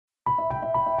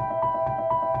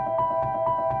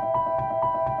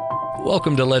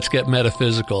Welcome to Let's Get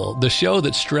Metaphysical, the show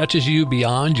that stretches you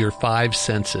beyond your five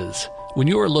senses. When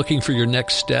you are looking for your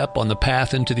next step on the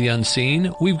path into the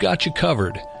unseen, we've got you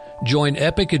covered. Join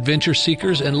epic adventure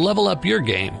seekers and level up your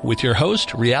game with your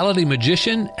host, reality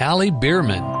magician Allie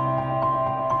Bierman.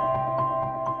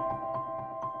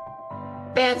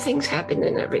 Bad things happen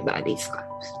in everybody's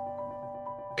lives.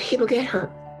 People get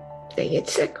hurt. They get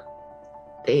sick.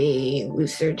 They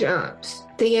lose their jobs.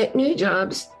 They get new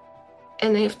jobs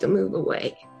and they have to move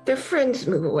away. Their friends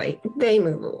move away. They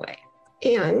move away.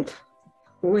 And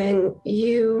when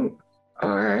you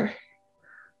are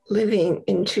living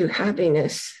in true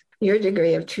happiness, your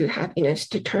degree of true happiness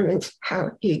determines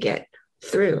how you get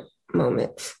through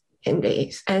moments and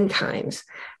days and times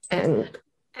and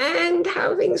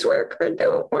how things work or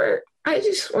don't work. I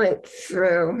just went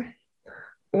through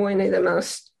one of the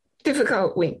most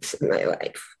difficult weeks in my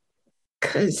life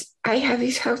because I have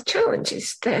these health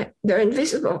challenges that they're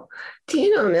invisible. Do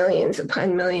you know millions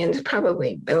upon millions,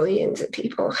 probably billions of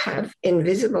people have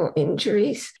invisible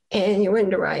injuries? And you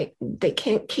wonder why they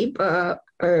can't keep up,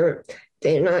 or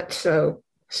they're not so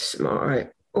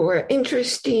smart or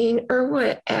interesting or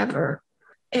whatever.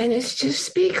 And it's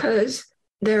just because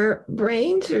their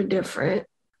brains are different,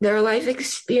 their life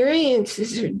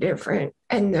experiences are different,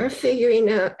 and they're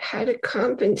figuring out how to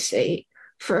compensate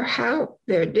for how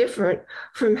they're different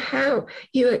from how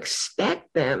you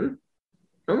expect them.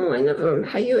 I'm one of them,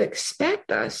 how you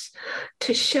expect us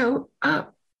to show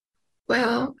up.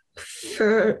 Well,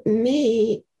 for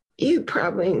me, you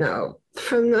probably know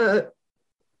from the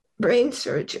brain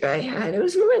surgery I had, it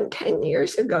was more than 10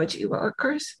 years ago, G.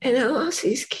 Walkers, and I lost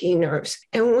these key nerves.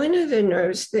 And one of the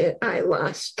nerves that I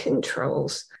lost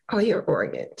controls all your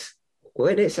organs.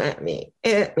 What does that mean?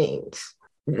 It means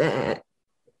that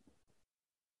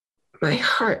my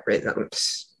heart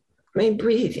rhythms, my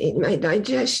breathing, my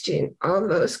digestion, all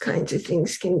those kinds of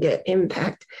things can get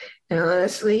impact. And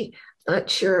honestly, not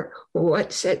sure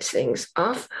what sets things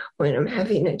off when I'm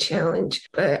having a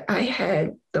challenge, but I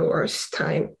had the worst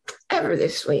time ever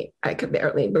this week. I could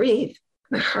barely breathe.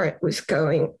 My heart was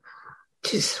going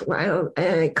just wild,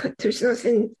 and there's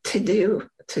nothing to do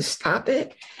to stop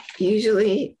it.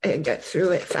 Usually I get through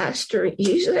it faster.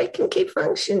 Usually I can keep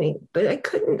functioning, but I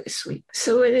couldn't this week.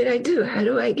 So what did I do? How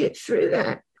do I get through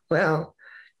that? Well,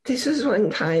 this was one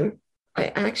time I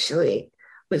actually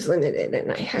was limited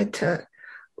and I had to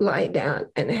lie down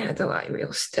and I had to lie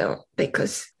real still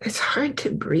because it's hard to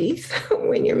breathe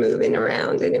when you're moving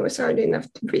around, and it was hard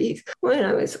enough to breathe when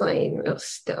I was lying real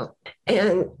still.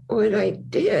 And what I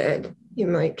did, you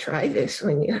might try this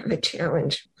when you have a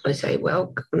challenge, was I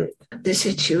welcomed the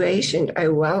situation. I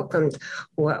welcomed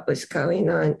what was going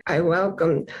on. I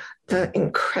welcomed the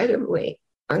incredibly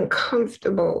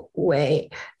uncomfortable way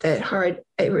that hard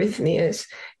arrhythmias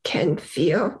can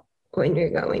feel when you're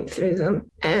going through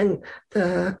them. And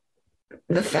the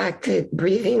fact that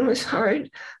breathing was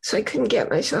hard, so I couldn't get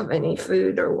myself any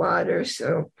food or water.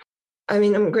 So,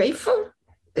 I'm grateful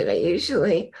that I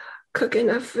usually cook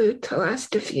enough food to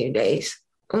last a few days,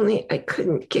 only I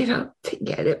couldn't get up to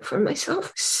get it for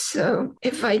myself. So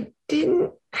if I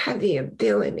didn't have the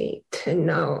ability to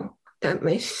know that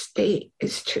my state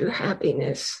is true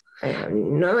happiness, I have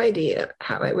no idea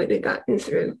how I would have gotten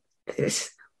through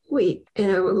this week. And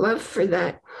I would love for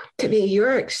that to be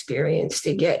your experience,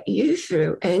 to get you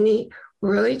through any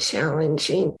really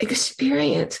challenging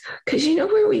experience. Because you know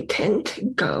where we tend to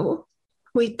go?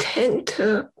 We tend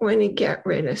to want to get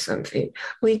rid of something.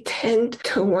 We tend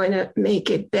to want to make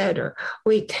it better.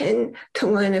 We tend to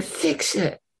want to fix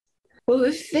it. Well,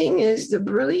 the thing is, the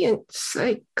brilliant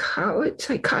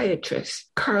psychiatrist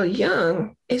Carl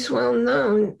Jung is well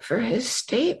known for his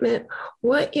statement,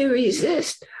 what you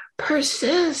resist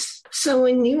persists. So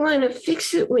when you want to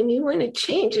fix it, when you want to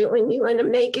change it, when you want to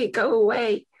make it go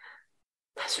away,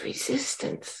 that's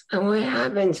resistance. And what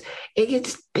happens? It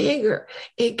gets bigger.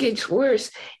 It gets worse.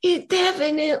 It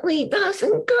definitely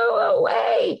doesn't go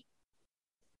away.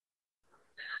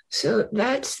 So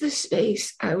that's the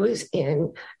space I was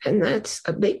in, and that's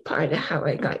a big part of how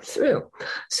I got through.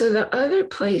 So the other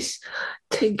place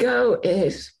to go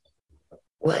is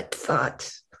what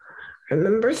thoughts?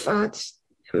 Remember, thoughts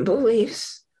and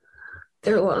beliefs,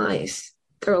 they're lies.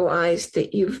 They're lies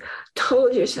that you've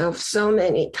told yourself so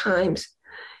many times.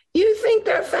 You think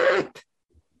they're fact,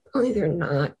 only they're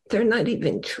not. They're not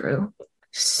even true.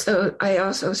 So I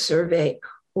also survey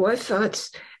what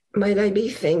thoughts might I be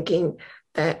thinking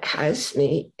that has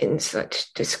me in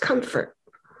such discomfort.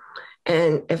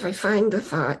 And if I find the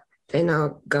thought, then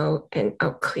I'll go and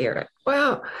I'll clear it.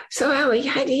 Well, so Allie,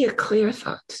 how do you clear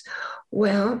thoughts?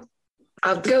 Well,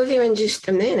 I'll go there in just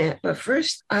a minute, but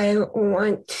first I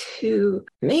want to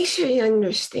make sure you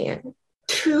understand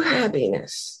true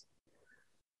happiness.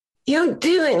 You don't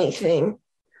do anything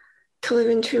to live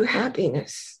in true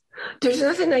happiness. There's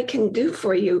nothing I can do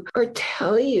for you or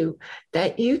tell you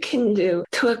that you can do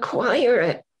to acquire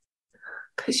it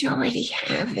because you already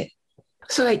have it.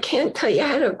 So I can't tell you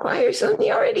how to acquire something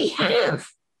you already have.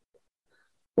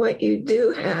 What you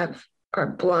do have are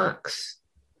blocks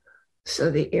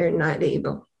so that you're not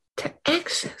able to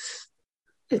access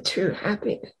the true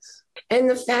happiness. And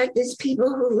the fact is,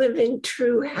 people who live in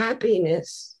true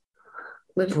happiness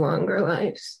live longer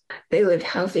lives. They live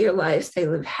healthier lives. They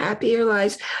live happier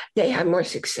lives. They have more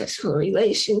successful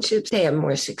relationships. They have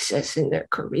more success in their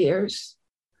careers.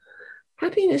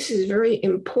 Happiness is very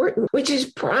important, which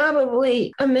is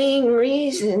probably a main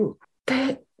reason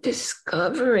that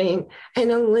discovering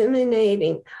and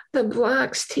eliminating the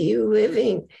blocks to you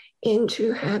living in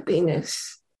true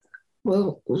happiness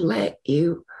will let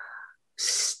you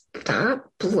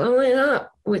stop blowing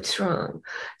up what's wrong.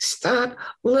 Stop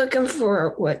looking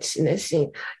for what's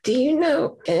missing. Do you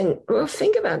know? And well,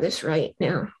 think about this right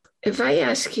now. If I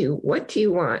ask you, what do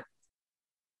you want?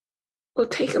 Well,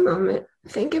 take a moment.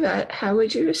 Think about how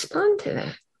would you respond to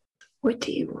that? What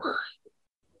do you want?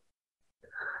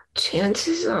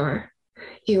 Chances are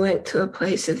you went to a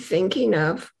place of thinking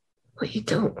of what you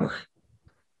don't want.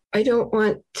 I don't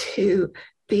want to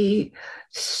be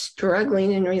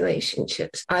struggling in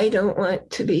relationships. I don't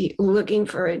want to be looking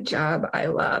for a job I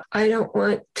love. I don't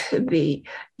want to be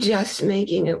just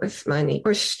making it with money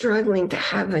or struggling to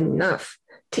have enough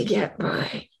to get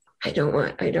by. I don't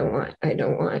want.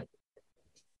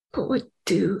 But what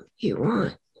do you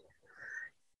want?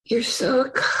 You're so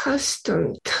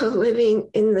accustomed to living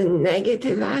in the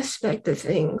negative aspect of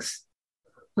things.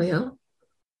 Well,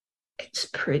 it's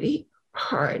pretty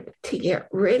hard to get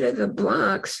rid of the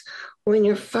blocks when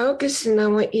you're focusing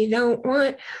on what you don't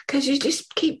want, because you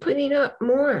just keep putting up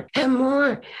more and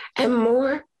more and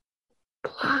more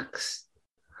blocks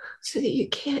so that you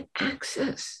can't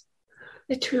access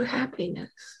the true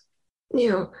happiness. You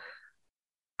know,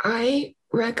 I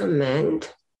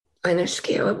recommend on a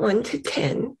scale of 1 to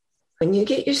 10, when you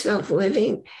get yourself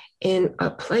living in a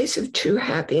place of true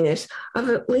happiness of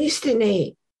at least an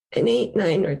 8,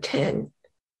 9, or 10,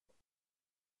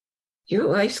 your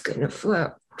life's going to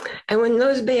flow. And when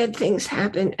those bad things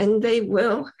happen, and they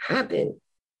will happen,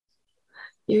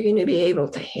 you're going to be able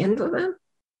to handle them,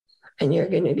 and you're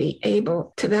going to be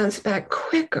able to bounce back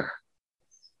quicker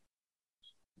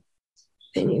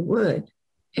than you would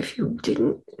if you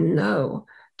didn't know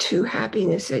true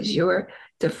happiness as your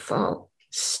default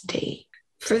state.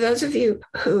 For those of you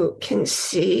who can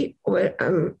see what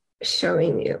I'm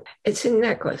showing you, it's a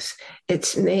necklace.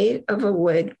 It's made of a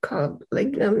wood called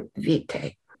lignum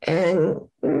vitae. And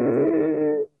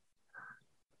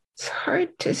it's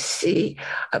hard to see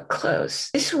up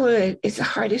close. This wood is the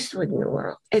hardest wood in the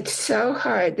world. It's so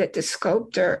hard that the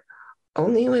sculptor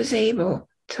only was able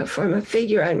to form a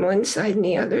figure on one side, and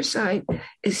the other side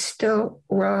is still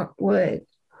raw wood.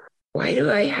 Why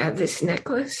do I have this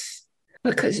necklace?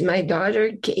 Because my daughter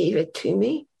gave it to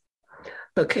me.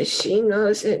 Because she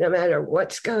knows that no matter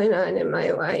what's going on in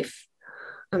my life,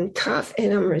 I'm tough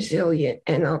and I'm resilient,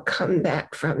 and I'll come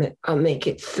back from it. I'll make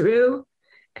it through,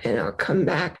 and I'll come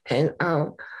back, and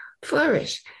I'll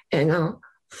flourish, and I'll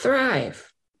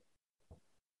thrive.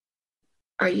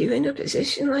 Are you in a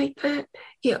position like that?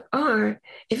 You are.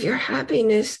 If your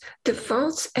happiness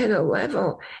defaults at a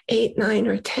level 8, 9,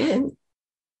 or 10.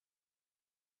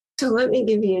 So let me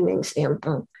give you an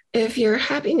example. If your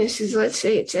happiness is, let's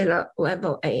say it's at a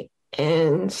level 8,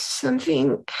 and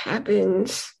something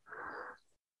happens,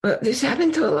 well, this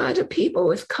happened to a lot of people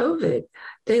with COVID.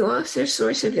 They lost their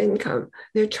source of income.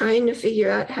 They're trying to figure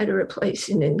out how to replace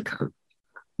an income.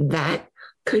 That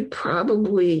could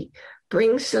probably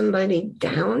bring somebody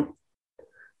down.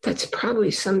 That's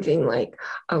probably something like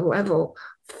a level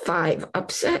 5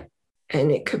 upset.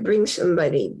 And it could bring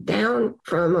somebody down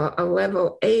from a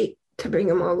level 8 to bring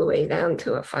them all the way down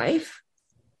to a 5.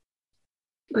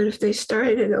 But if they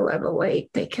started at a level 8,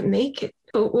 they can make it.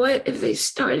 But what if they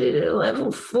started at a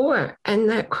level 4 and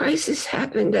that crisis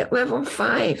happened at level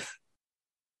 5?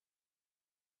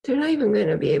 They're not even going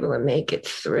to be able to make it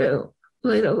through,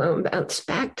 let alone bounce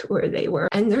back to where they were.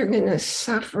 And they're going to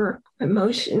suffer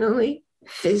emotionally,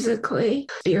 physically,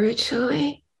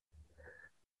 spiritually.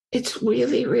 It's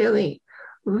really, really,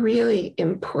 really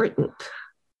important.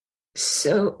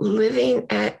 So living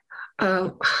at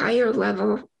a higher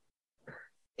level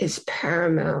is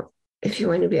paramount if you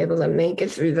want to be able to make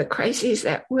it through the crises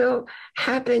that will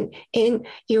happen in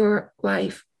your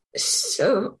life.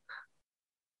 So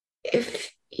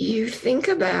if you think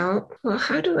about, well,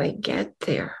 how do I get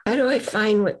there? How do I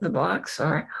find what the blocks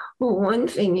are? Well, one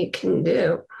thing you can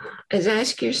do is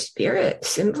ask your spirit,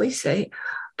 simply say,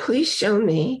 please show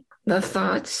me the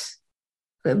thoughts,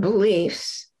 the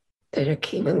beliefs that are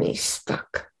keeping me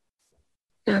stuck.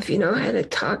 Now, if you know how to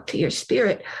talk to your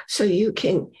spirit so you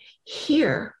can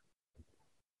hear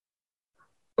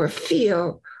or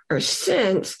feel or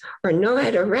sense or know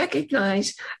how to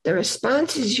recognize the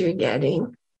responses you're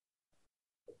getting,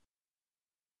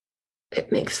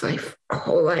 it makes life a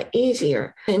whole lot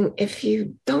easier. And if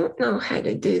you don't know how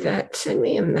to do that, send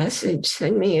me a message,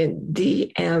 send me a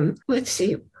DM. Let's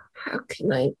see, how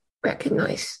can I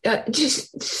recognize?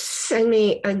 Just send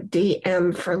me a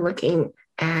DM for looking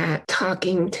at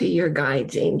talking to your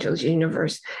guides, angels,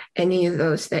 universe, any of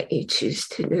those that you choose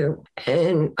to do.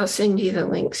 And I'll send you the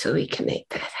link so we can make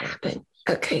that happen.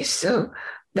 Okay, so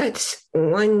that's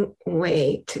one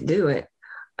way to do it.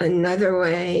 Another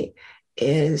way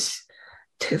is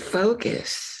to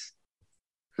focus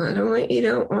not on what you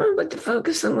don't want, but to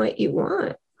focus on what you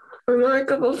want.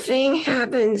 Remarkable thing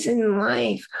happens in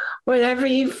life. Whatever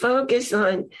you focus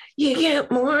on, you get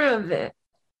more of it.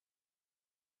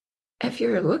 If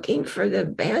you're looking for the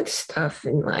bad stuff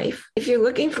in life, if you're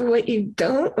looking for what you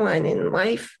don't want in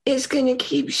life, it's going to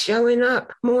keep showing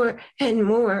up more and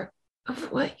more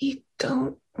of what you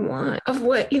don't want, of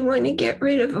what you want to get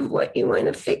rid of what you want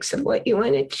to fix, of what you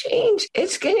want to change.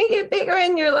 It's going to get bigger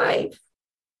in your life.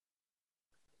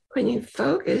 When you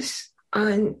focus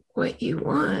on what you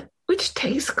want, which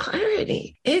takes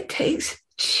clarity, it takes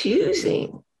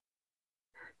choosing.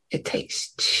 It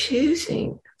takes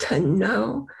choosing to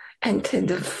know and to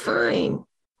define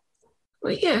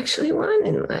what you actually want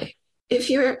in life.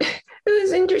 It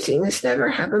was interesting. This never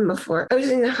happened before. I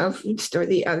was in the health food store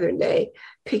the other day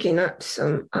picking up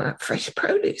some fresh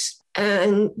produce.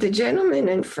 And the gentleman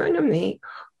in front of me,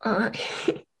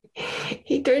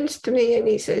 he turns to me and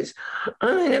he says,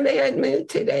 I'm in a bad mood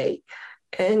today.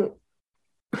 And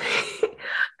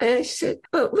I said,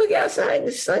 well, look outside,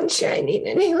 the sun's shining.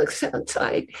 And he looks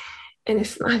outside and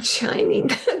it's not shining.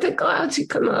 The clouds had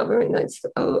come over and I said,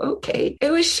 oh, okay.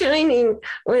 It was shining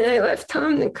when I left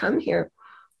home to come here.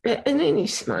 And then he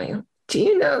smiled. Do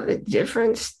you know the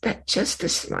difference that just a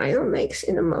smile makes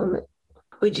in a moment?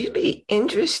 Would you be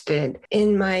interested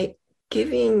in my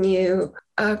giving you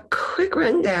a quick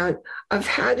rundown of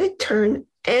how to turn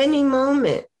any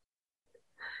moment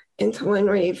into one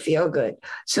where you feel good?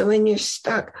 So when you're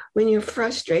stuck, when you're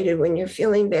frustrated, when you're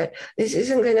feeling bad, this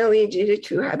isn't going to lead you to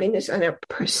true happiness on a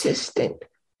persistent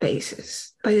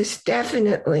basis, but it's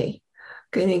definitely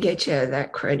going to get you out of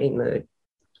that cruddy mood.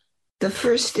 The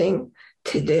first thing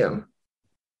to do,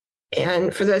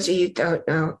 and for those of you who don't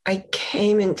know, I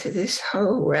came into this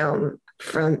whole realm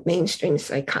from mainstream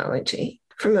psychology,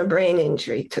 from a brain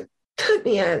injury, took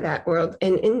me out of that world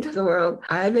and into the world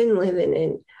I've been living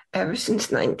in ever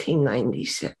since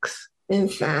 1996. In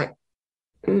fact,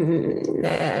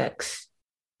 next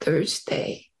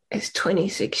Thursday is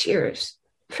 26 years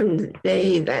from the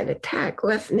day that attack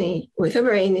left me with a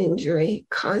brain injury,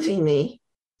 causing me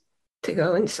to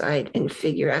go inside and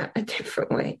figure out a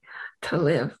different way to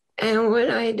live. And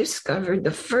what I discovered, the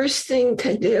first thing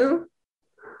to do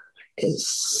is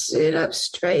sit up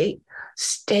straight,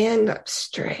 stand up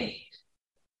straight.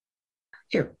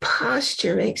 Your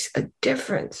posture makes a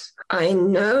difference. I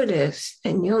notice,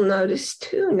 and you'll notice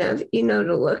too, now that you know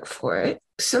to look for it,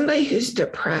 somebody who's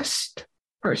depressed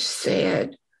or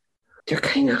sad, they're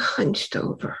kind of hunched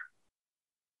over.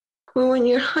 Well, when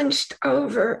you're hunched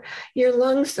over, your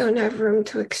lungs don't have room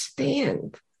to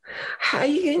expand. How are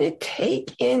you going to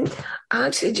take in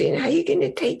oxygen? How are you going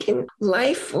to take in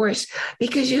life force?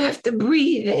 Because you have to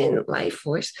breathe in life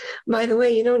force. By the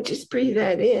way, you don't just breathe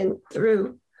that in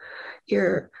through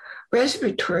your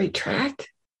respiratory tract.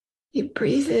 You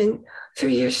breathe in through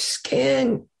your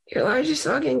skin. Your largest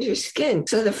organ is your skin.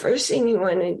 So the first thing you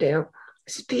want to do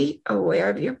is be aware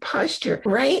of your posture.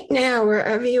 Right now,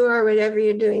 wherever you are, whatever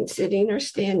you're doing, sitting or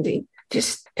standing,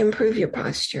 just improve your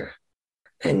posture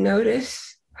and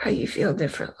notice how you feel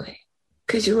differently,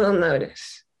 because you will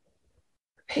notice.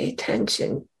 Pay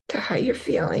attention to how you're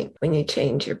feeling when you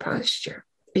change your posture.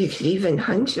 You could even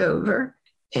hunch over,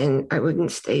 and I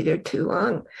wouldn't stay there too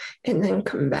long, and then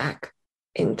come back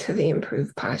into the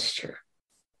improved posture.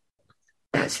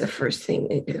 That's the first thing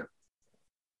to do.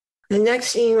 The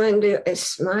next thing you want to do is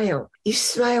smile. You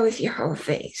smile with your whole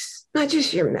face, not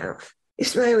just your mouth. You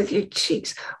smile with your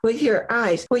cheeks, with your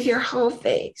eyes, with your whole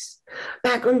face.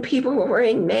 Back when people were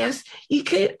wearing masks, you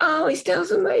could always tell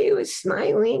somebody who was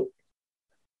smiling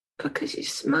because you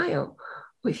smile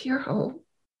with your whole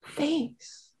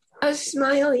face. A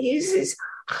smile uses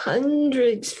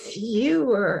hundreds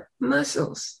fewer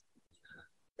muscles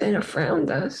than a frown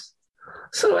does.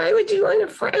 So why would you want to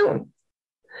frown?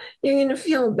 You're going to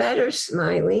feel better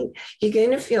smiling. You're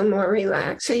going to feel more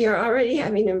relaxed. So you're already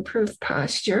having improved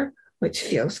posture, which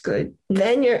feels good.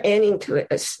 Then you're adding to it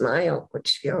a smile,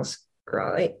 which feels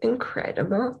really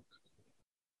incredible.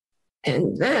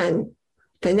 And then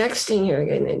the next thing you're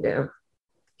going to do,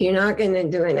 you're not going to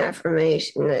do an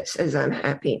affirmation that says, I'm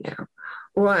happy now.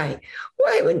 Why?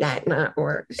 Why would that not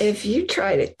work? If you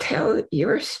try to tell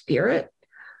your spirit,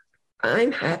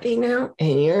 I'm happy now,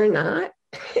 and you're not,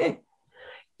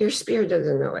 your spirit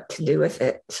doesn't know what to do with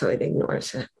it, so it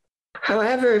ignores it.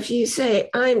 However, if you say,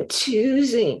 I'm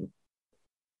choosing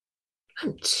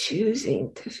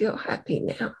to feel happy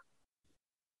now.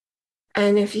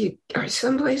 And if you are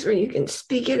someplace where you can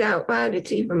speak it out loud,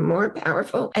 it's even more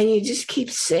powerful. And you just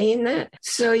keep saying that.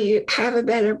 So you have a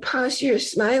better posture, you're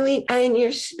smiling, and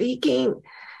you're speaking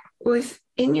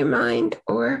within your mind,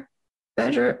 or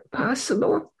better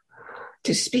possible,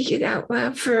 to speak it out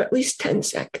loud for at least 10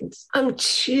 seconds. I'm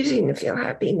choosing to feel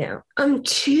happy now. I'm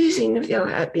choosing to feel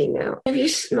happy now. If you're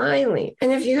smiling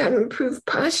and if you have improved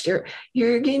posture,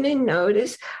 you're going to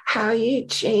notice how you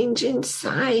change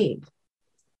inside.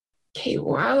 Okay,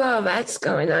 while all that's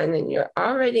going on and you're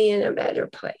already in a better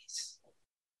place,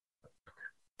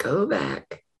 go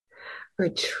back,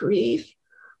 retrieve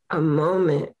a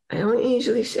moment. I don't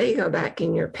usually say go back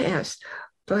in your past,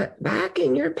 but back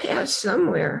in your past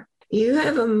somewhere, you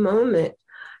have a moment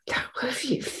that left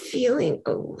you feeling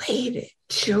elated,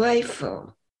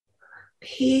 joyful,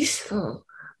 peaceful,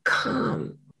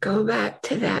 calm. Go back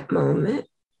to that moment.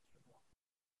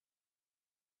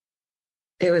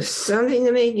 It was something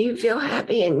that made you feel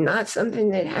happy and not something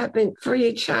that happened for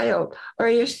your child or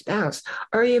your spouse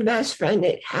or your best friend.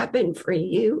 It happened for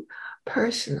you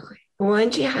personally.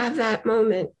 Once you have that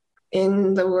moment,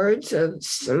 in the words of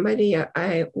somebody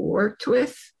I worked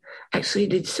with, actually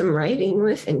did some writing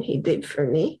with, and he did for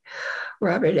me,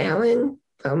 Robert Allen,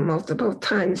 a multiple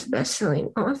times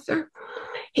best-selling author,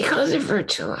 he calls it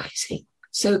virtualizing.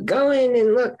 So go in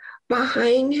and look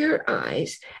behind your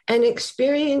eyes and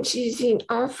experience using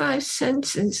all 5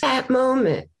 senses that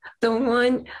moment, the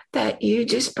one that you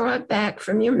just brought back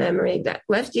from your memory that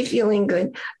left you feeling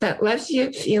good, that left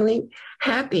you feeling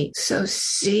happy. So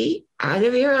see out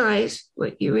of your eyes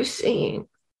what you were seeing.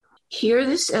 Hear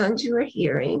the sounds you were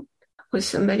hearing. Was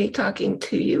somebody talking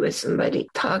to you? Was somebody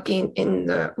talking in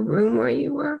the room where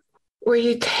you were? Were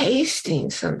you tasting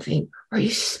something? Were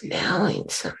you smelling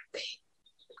something?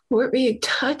 What were you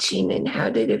touching, and how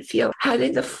did it feel? How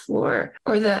did the floor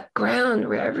or the ground,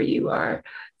 wherever you are,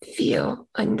 feel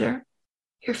under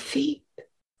your feet?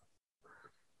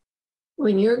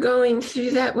 When you're going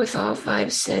through that with all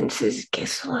 5 senses,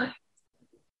 guess what?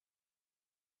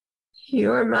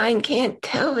 Your mind can't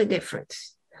tell the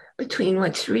difference between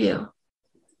what's real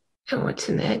and what's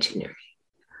imaginary.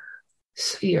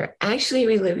 So you're actually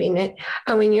reliving it.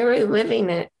 And when you're reliving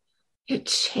it, you're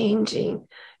changing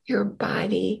your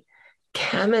body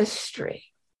chemistry.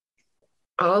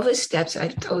 All the steps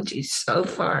I've told you so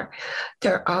far,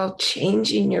 they're all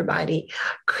changing your body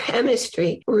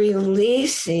chemistry,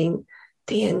 releasing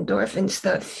the endorphins,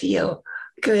 the feel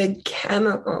good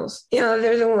chemicals. You know,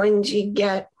 they're the ones you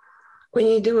get when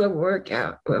you do a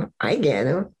workout. Well, I get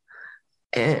them.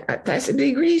 And that's a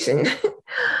big reason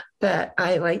that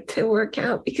I like to work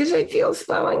out, because I feel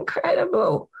so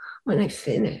incredible when I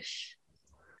finish.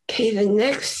 Okay, the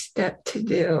next step to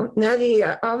do, now that you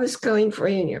got all this going for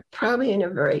you and you're probably in a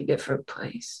very different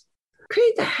place,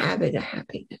 create the habit of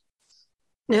happiness.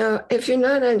 Now, if you're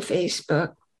not on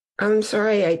Facebook, I'm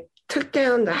sorry, I took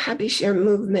down the Happy Share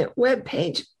Movement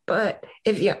webpage, but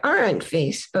if you are on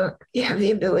Facebook, you have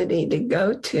the ability to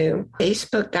go to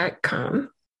facebook.com/the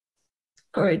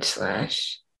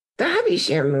Happy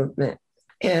Share Movement.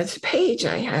 It's a page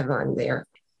I have on there.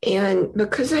 And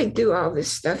because I do all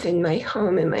this stuff in my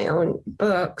home, in my own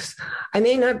books, I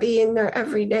may not be in there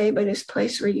every day, but it's a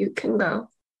place where you can go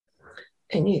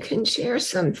and you can share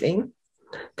something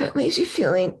that leaves you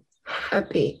feeling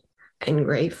happy and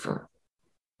grateful.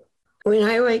 When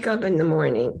I wake up in the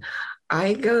morning,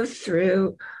 I go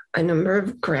through a number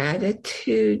of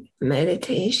gratitude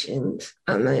meditations.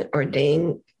 I'm an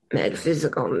ordained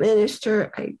metaphysical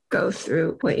minister. I go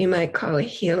through what you might call a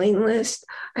healing list.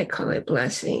 I call it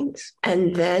blessings.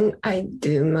 And then I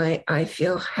do my I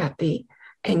feel happy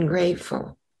and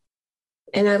grateful.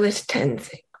 And I list 10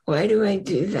 things. Why do I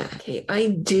do that? Okay, I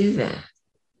do that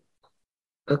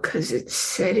because it's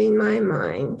setting my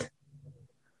mind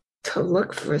to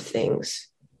look for things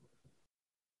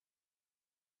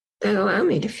that allow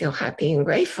me to feel happy and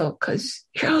grateful, because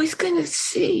you're always going to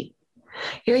see.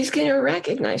 You're always going to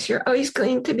recognize. You're always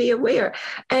going to be aware.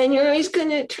 And you're always going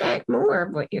to attract more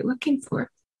of what you're looking for.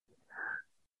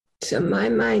 So my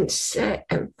mind's set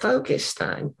and focused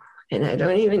on, and I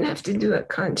don't even have to do it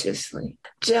consciously.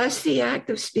 Just the act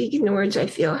of speaking the words, I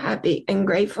feel happy and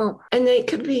grateful. And they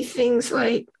could be things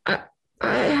like, I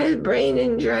had a brain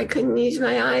injury. I couldn't use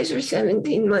my eyes for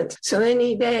 17 months. So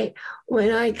any day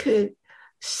when I could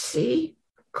see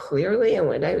clearly and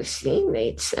what I was seeing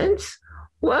made sense,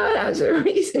 well, that was a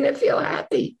reason to feel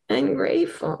happy and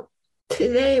grateful.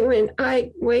 Today, when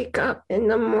I wake up in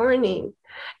the morning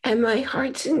and my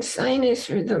heart's in sinus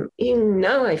rhythm,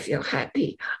 I feel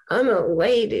happy. I'm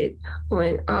elated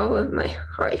when all of my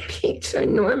heartbeats are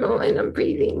normal and I'm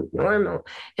breathing normal.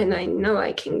 And I know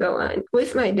I can go on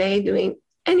with my day doing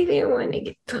anything I want to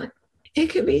get done. It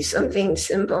could be something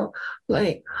simple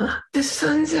like, the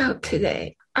sun's out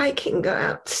today. I can go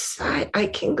outside. I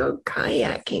can go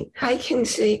kayaking. I can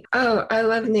say, I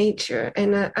love nature.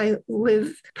 And I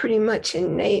live pretty much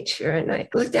in nature. And I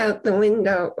looked out the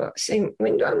window, same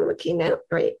window I'm looking out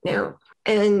right now.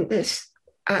 And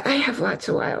I have lots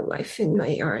of wildlife in my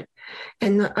yard.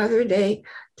 And the other day,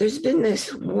 there's been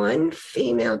this one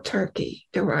female turkey,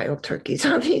 the wild turkeys,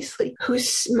 obviously, who's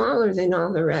smaller than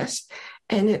all the rest.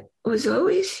 And it was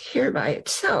always here by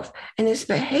itself. And its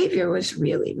behavior was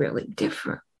really, really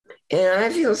different. And I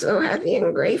feel so happy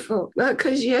and grateful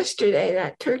because yesterday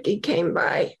that turkey came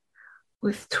by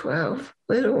with 12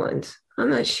 little ones. I'm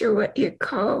not sure what you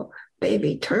call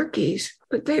baby turkeys,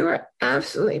 but they were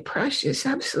absolutely precious,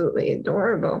 absolutely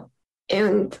adorable.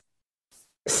 And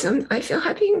I feel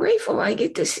happy and grateful. I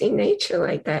get to see nature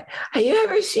like that. Have you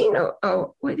ever seen,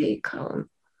 what do you call them?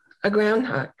 A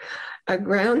groundhog. A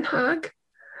groundhog,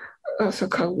 also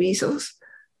called weasels,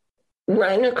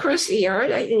 run across the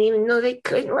yard. I didn't even know they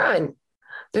could run.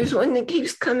 There's one that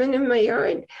keeps coming in my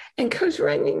yard and goes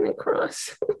running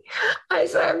across. I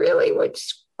saw a really wood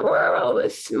squirrel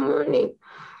this morning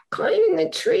climbing the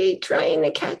tree trying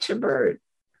to catch a bird.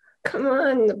 Come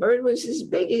on, the bird was as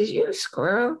big as you,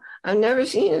 squirrel. I've never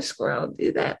seen a squirrel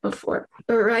do that before.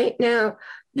 But right now,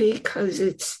 because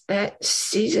it's that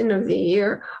season of the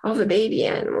year, all the baby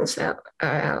animals are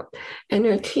out, and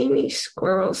they're teeny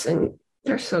squirrels, and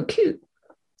they're so cute.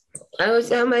 I was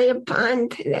down by the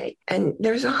pond today, and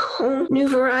there's a whole new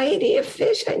variety of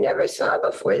fish I never saw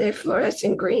before. They're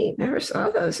fluorescent green. Never saw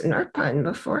those in our pond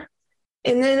before.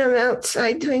 And then I'm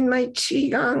outside doing my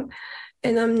qigong,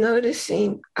 and I'm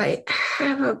noticing I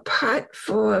have a pot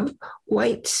full of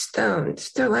white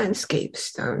stones. They're landscape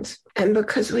stones. And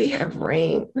because we have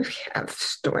rain, we have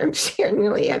storms here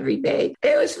nearly every day,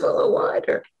 it was full of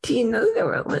water. Do you know there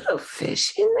were little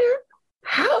fish in there?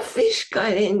 How fish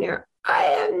got in there, I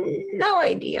have no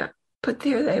idea. But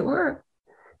there they were.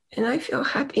 And I feel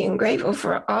happy and grateful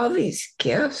for all these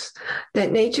gifts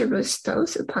that nature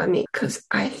bestows upon me because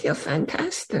I feel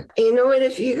fantastic. And you know what?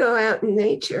 If you go out in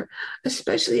nature,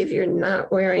 especially if you're not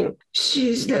wearing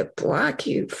shoes that block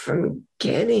you from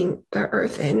getting the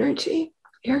earth energy,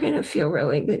 you're going to feel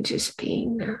really good just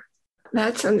being there.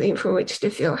 That's something for which to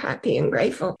feel happy and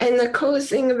grateful. And the coolest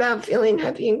thing about feeling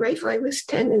happy and grateful, I was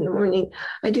 10 in the morning.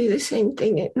 I do the same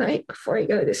thing at night before I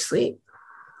go to sleep.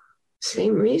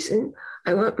 Same reason.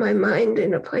 I want my mind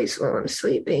in a place while I'm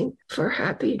sleeping for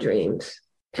happy dreams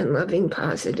and loving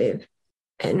positive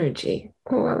energy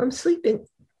while I'm sleeping.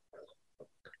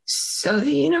 So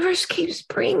the universe keeps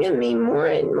bringing me more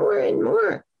and more and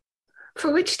more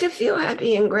for which to feel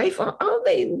happy and grateful all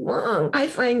day long. I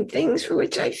find things for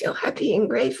which I feel happy and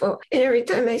grateful. And every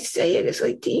time I say it, it's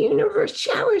like the universe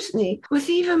showers me with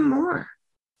even more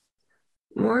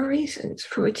reasons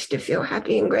for which to feel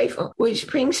happy and grateful, which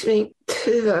brings me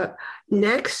to the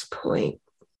next point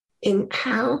in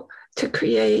how to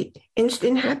create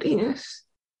instant happiness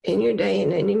in your day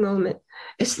in any moment.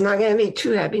 It's not going to be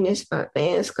true happiness, but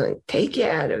man, it's going to take you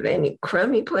out of any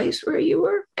crummy place where you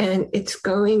were. And it's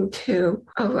going to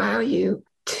allow you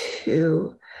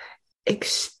to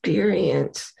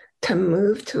experience, to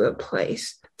move to a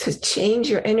place, to change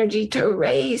your energy, to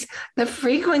raise the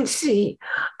frequency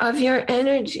of your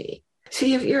energy.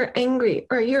 See, if you're angry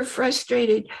or you're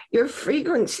frustrated, your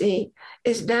frequency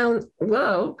is down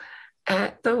low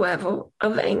at the level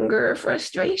of anger or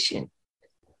frustration.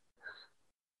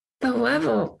 The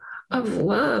level of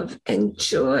love and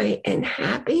joy and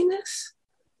happiness,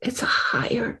 it's a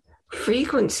higher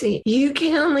frequency. You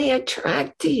can only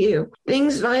attract to you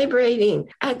things vibrating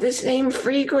at the same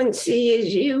frequency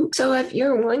as you. So if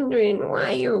you're wondering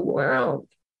why your world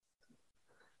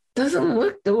doesn't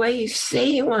look the way you say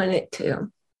you want it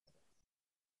to,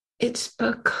 it's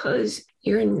because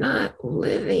you're not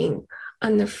living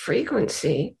on the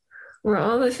frequency where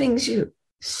all the things you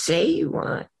say you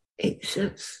want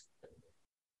exist.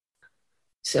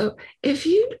 So if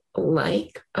you'd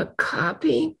like a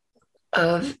copy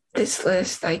of this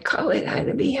list, I call it How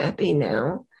to Be Happy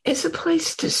Now, it's a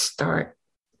place to start.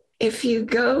 If you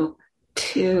go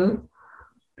to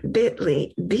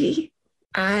bit.ly,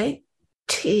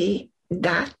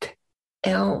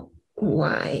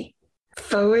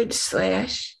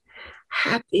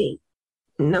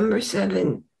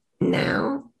 bit.ly/happy7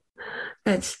 now.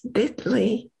 That's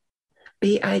bit.ly,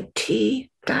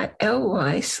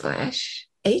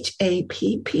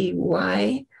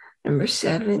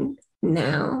 bit.ly/happy7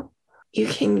 now. You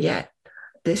can get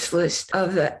this list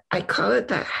of I call it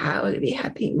the How to Be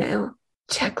Happy Now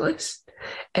checklist,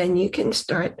 and you can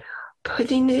start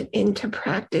putting it into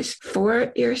practice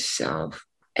for yourself.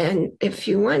 And if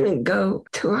you want to go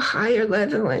to a higher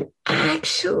level and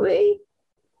actually,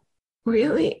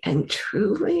 really and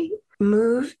truly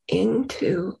move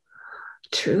into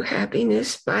true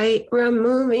happiness by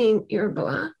removing your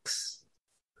blocks,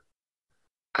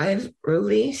 I've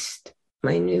released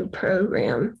my new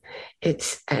program.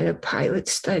 It's at a pilot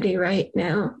study right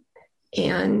now,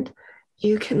 and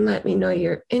you can let me know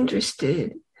you're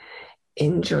interested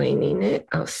in joining it.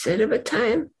 I'll set up a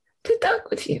time to talk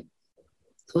with you.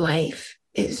 Life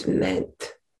is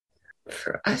meant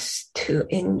for us to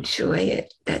enjoy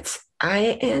it. That's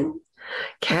IN,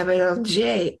 capital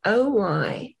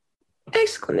JOY,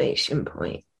 exclamation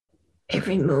point,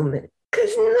 every moment.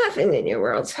 Because nothing in your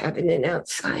world's happening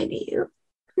outside of you.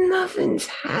 Nothing's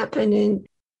happening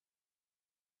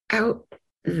out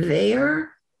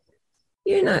there.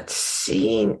 You're not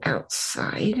seeing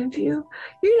outside of you.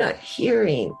 You're not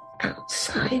hearing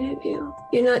outside of you.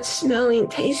 You're not smelling,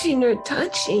 tasting, or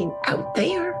touching out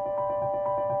there.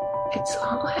 It's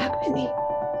all happening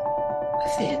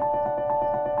within.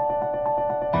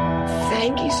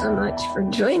 Thank you so much for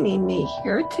joining me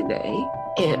here today.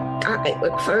 And I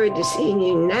look forward to seeing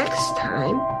you next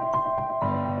time.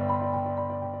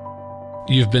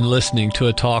 You've been listening to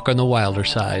a talk on the wilder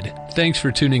side. Thanks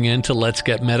for tuning in to Let's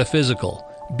Get Metaphysical.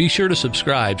 Be sure to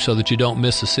subscribe so that you don't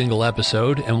miss a single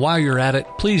episode. And while you're at it,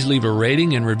 please leave a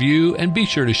rating and review, and be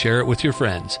sure to share it with your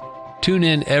friends. Tune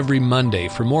in every Monday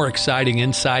for more exciting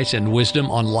insights and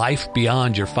wisdom on life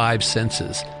beyond your five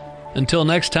senses. Until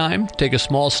next time, take a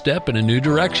small step in a new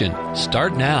direction.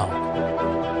 Start now.